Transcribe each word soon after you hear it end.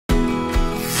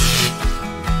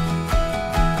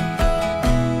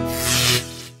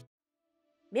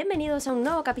Bienvenidos a un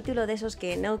nuevo capítulo de esos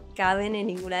que no caben en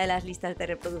ninguna de las listas de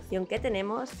reproducción que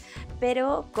tenemos,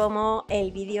 pero como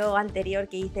el vídeo anterior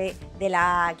que hice de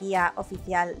la guía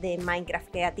oficial de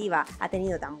Minecraft creativa ha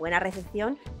tenido tan buena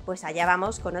recepción, pues allá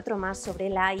vamos con otro más sobre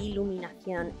la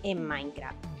iluminación en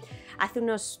Minecraft. Hace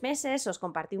unos meses os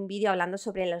compartí un vídeo hablando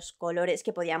sobre los colores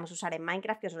que podíamos usar en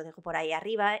Minecraft, que os lo dejo por ahí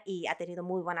arriba y ha tenido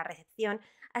muy buena recepción,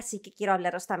 así que quiero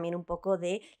hablaros también un poco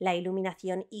de la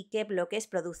iluminación y qué bloques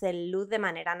producen luz de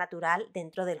manera natural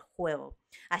dentro del juego.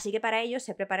 Así que para ello os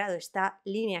he preparado esta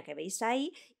línea que veis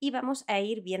ahí y vamos a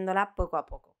ir viéndola poco a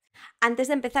poco. Antes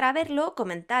de empezar a verlo,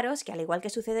 comentaros que al igual que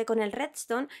sucede con el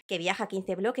redstone, que viaja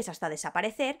 15 bloques hasta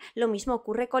desaparecer, lo mismo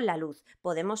ocurre con la luz.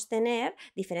 Podemos tener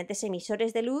diferentes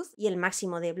emisores de luz y el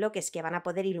máximo de bloques que van a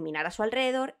poder iluminar a su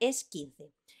alrededor es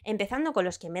 15. Empezando con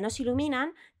los que menos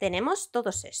iluminan, tenemos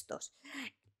todos estos.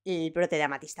 El brote de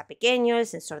amatista pequeño, el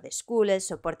sensor de Skull, el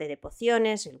soporte de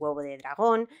pociones, el huevo de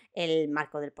dragón, el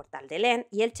marco del portal de End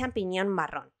y el champiñón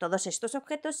marrón. Todos estos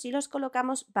objetos, si los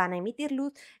colocamos, van a emitir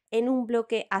luz en un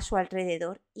bloque a su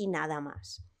alrededor y nada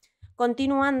más.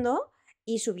 Continuando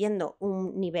y subiendo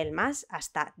un nivel más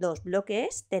hasta 2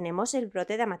 bloques, tenemos el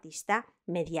brote de amatista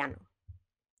mediano.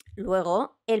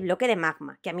 Luego, el bloque de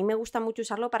magma, que a mí me gusta mucho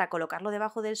usarlo para colocarlo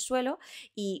debajo del suelo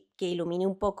y que ilumine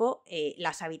un poco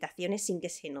las habitaciones sin que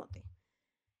se note.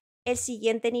 El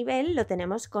siguiente nivel lo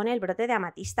tenemos con el brote de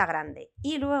amatista grande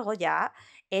y luego ya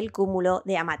el cúmulo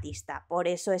de amatista. Por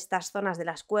eso estas zonas de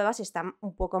las cuevas están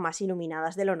un poco más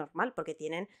iluminadas de lo normal, porque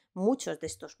tienen muchos de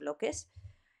estos bloques.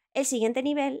 El siguiente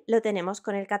nivel lo tenemos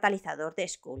con el catalizador de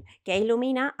Skull, que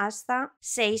ilumina hasta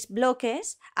 6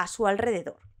 bloques a su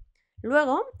alrededor.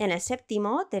 Luego, en el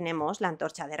séptimo, tenemos la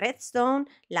antorcha de redstone,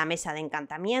 la mesa de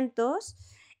encantamientos,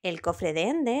 el cofre de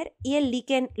Ender y el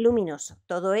líquen luminoso.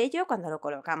 Todo ello, cuando lo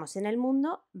colocamos en el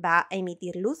mundo, va a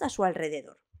emitir luz a su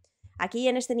alrededor. Aquí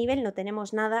en este nivel no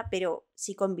tenemos nada, pero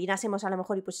si combinásemos a lo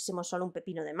mejor y pusiésemos solo un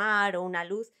pepino de mar o una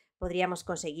luz, podríamos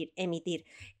conseguir emitir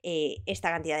esta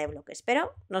cantidad de bloques.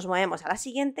 Pero nos movemos a la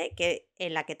siguiente,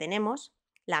 en la que tenemos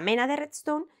la mena de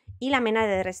redstone y la mena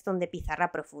de redstone de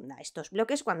pizarra profunda. Estos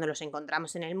bloques, cuando los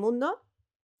encontramos en el mundo,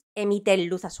 emiten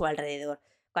luz a su alrededor.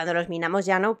 Cuando los minamos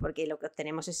ya no, porque lo que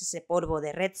obtenemos es ese polvo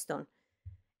de redstone.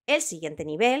 El siguiente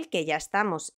nivel, que ya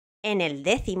estamos en el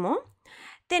 10º,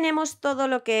 tenemos todo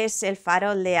lo que es el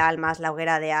farol de almas, la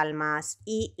hoguera de almas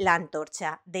y la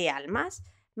antorcha de almas,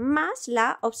 más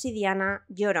la obsidiana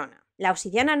llorona. La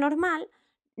obsidiana normal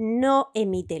no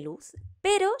emite luz,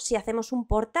 pero si hacemos un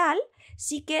portal,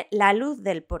 sí que la luz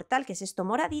del portal, que es esto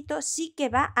moradito, sí que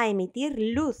va a emitir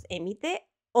luz, emite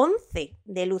 11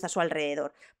 de luz a su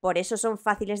alrededor. Por eso son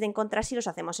fáciles de encontrar si los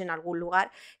hacemos en algún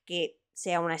lugar que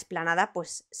sea una explanada,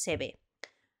 pues se ve.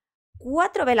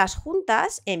 4 velas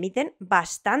juntas emiten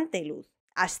bastante luz,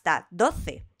 hasta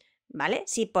 12, ¿vale?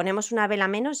 Si ponemos una vela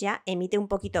menos ya emite un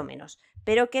poquito menos.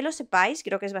 Pero que lo sepáis,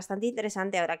 creo que es bastante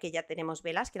interesante ahora que ya tenemos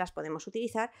velas que las podemos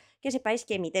utilizar, que sepáis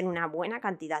que emiten una buena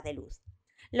cantidad de luz.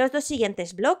 Los dos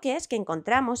siguientes bloques que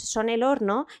encontramos son el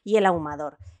horno y el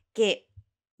ahumador, que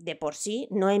de por sí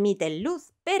no emiten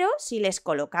luz, pero si les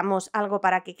colocamos algo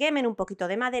para que quemen un poquito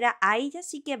de madera, ahí ya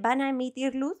sí que van a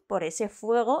emitir luz por ese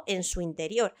fuego en su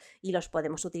interior y los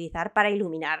podemos utilizar para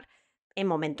iluminar en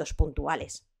momentos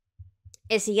puntuales.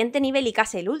 El siguiente nivel y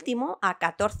casi el último, a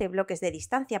 14 bloques de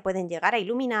distancia pueden llegar a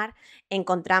iluminar,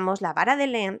 encontramos la vara de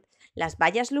End, las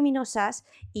vallas luminosas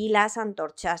y las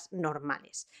antorchas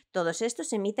normales. Todos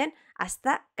estos emiten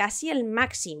hasta casi el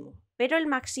máximo, pero el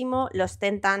máximo lo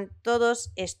ostentan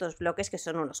todos estos bloques que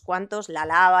son unos cuantos, la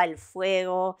lava, el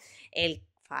fuego, el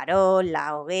farol,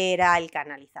 la hoguera, el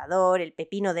canalizador, el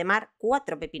pepino de mar,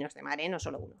 4 pepinos de mar, no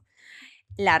solo uno.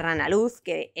 La rana luz,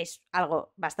 que es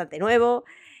algo bastante nuevo,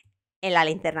 la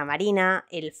linterna marina,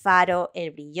 el faro,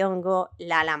 el brillongo,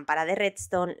 la lámpara de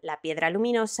redstone, la piedra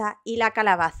luminosa y la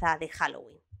calabaza de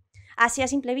Halloween. Así a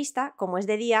simple vista, como es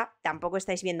de día, tampoco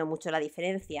estáis viendo mucho la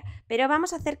diferencia, pero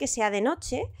vamos a hacer que sea de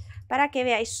noche para que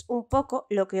veáis un poco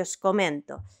lo que os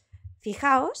comento.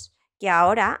 Fijaos que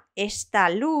ahora esta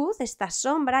luz, esta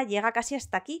sombra, llega casi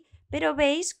hasta aquí, pero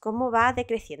veis cómo va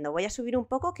decreciendo. Voy a subir un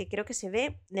poco que creo que se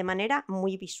ve de manera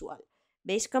muy visual.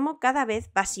 ¿Veis cómo cada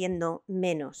vez va siendo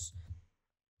menos?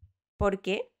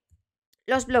 Porque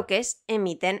los bloques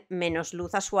emiten menos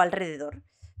luz a su alrededor.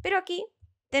 Pero aquí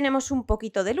tenemos un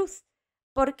poquito de luz.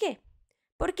 ¿Por qué?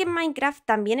 Porque en Minecraft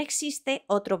también existe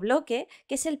otro bloque,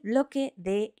 que es el bloque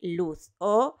de luz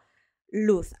o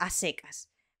luz a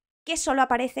secas, que solo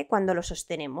aparece cuando lo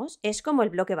sostenemos. Es como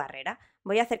el bloque barrera.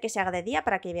 Voy a hacer que se haga de día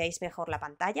para que veáis mejor la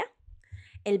pantalla.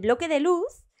 El bloque de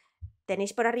luz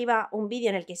Tenéis por arriba un vídeo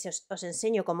en el que os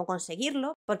enseño cómo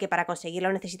conseguirlo, porque para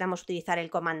conseguirlo necesitamos utilizar el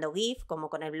comando GIF, como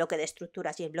con el bloque de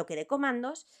estructuras y el bloque de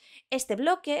comandos. Este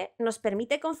bloque nos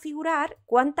permite configurar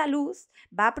cuánta luz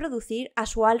va a producir a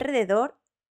su alrededor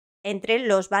entre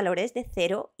los valores de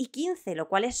 0 y 15, lo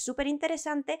cual es súper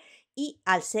interesante y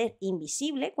al ser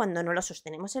invisible, cuando no lo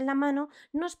sostenemos en la mano,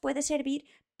 nos puede servir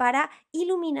para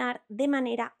iluminar de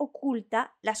manera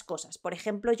oculta las cosas. Por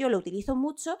ejemplo, yo lo utilizo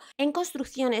mucho en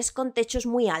construcciones con techos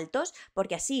muy altos,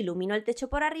 porque así ilumino el techo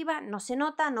por arriba, no se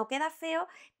nota, no queda feo,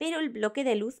 pero el bloque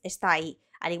de luz está ahí.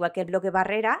 Al igual que el bloque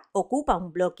barrera, ocupa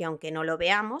un bloque aunque no lo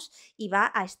veamos y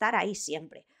va a estar ahí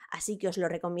siempre. Así que os lo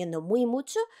recomiendo muy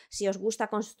mucho si os gusta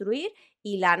construir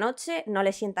y la noche no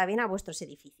le sienta bien a vuestros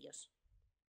edificios.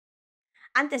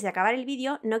 Antes de acabar el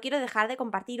vídeo, no quiero dejar de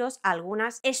compartiros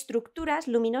algunas estructuras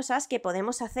luminosas que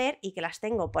podemos hacer y que las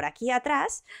tengo por aquí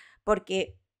atrás,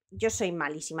 porque yo soy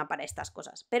malísima para estas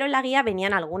cosas. Pero en la guía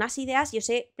venían algunas ideas y os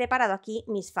he preparado aquí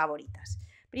mis favoritas.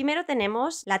 Primero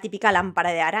tenemos la típica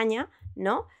lámpara de araña,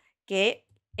 ¿no? Que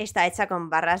está hecha con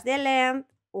barras de LED,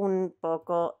 un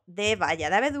poco de valla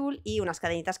de abedul y unas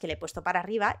cadenitas que le he puesto para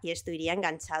arriba y esto iría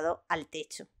enganchado al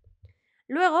techo.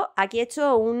 Luego aquí he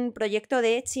hecho un proyecto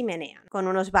de chimenea con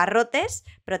unos barrotes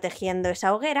protegiendo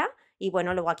esa hoguera y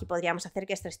bueno, luego aquí podríamos hacer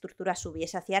que esta estructura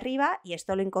subiese hacia arriba y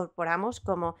esto lo incorporamos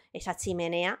como esa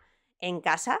chimenea en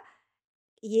casa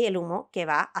y el humo que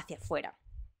va hacia afuera.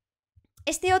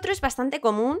 Este otro es bastante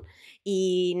común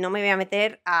y no me voy a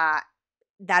meter a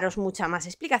daros mucha más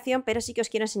explicación, pero sí que os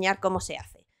quiero enseñar cómo se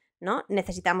hace, ¿no?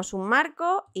 Necesitamos un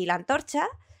marco y la antorcha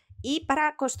y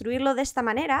para construirlo de esta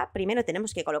manera, primero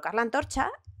tenemos que colocar la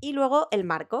antorcha y luego el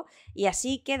marco y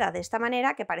así queda de esta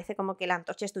manera que parece como que la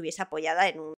antorcha estuviese apoyada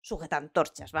en un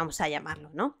sujetantorchas, vamos a llamarlo,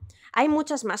 ¿no? Hay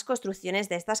muchas más construcciones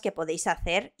de estas que podéis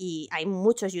hacer y hay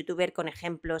muchos youtubers con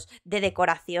ejemplos de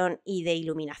decoración y de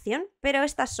iluminación, pero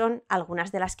estas son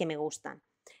algunas de las que me gustan.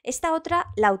 Esta otra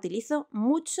la utilizo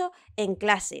mucho en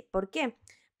clase. ¿Por qué?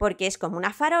 Porque es como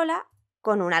una farola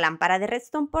con una lámpara de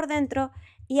redstone por dentro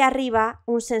y arriba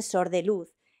un sensor de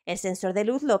luz. El sensor de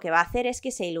luz lo que va a hacer es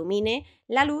que se ilumine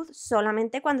la luz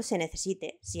solamente cuando se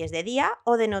necesite, si es de día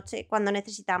o de noche, cuando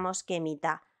necesitamos que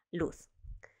emita luz.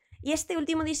 Y este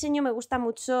último diseño me gusta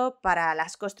mucho para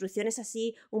las construcciones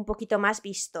así un poquito más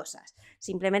vistosas.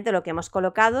 Simplemente lo que hemos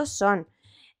colocado son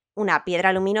una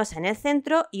piedra luminosa en el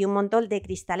centro y un montón de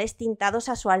cristales tintados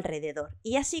a su alrededor.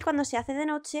 Y así cuando se hace de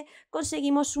noche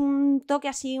conseguimos un toque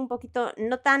así un poquito,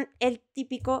 no tan el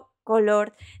típico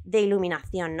color de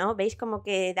iluminación, ¿no? ¿Veis como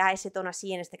que da ese tono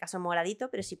así, en este caso moradito,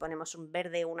 pero si ponemos un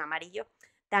verde o un amarillo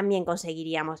también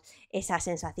conseguiríamos esa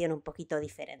sensación un poquito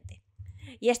diferente.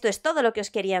 Y esto es todo lo que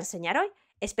os quería enseñar hoy.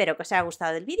 Espero que os haya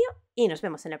gustado el vídeo y nos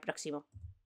vemos en el próximo.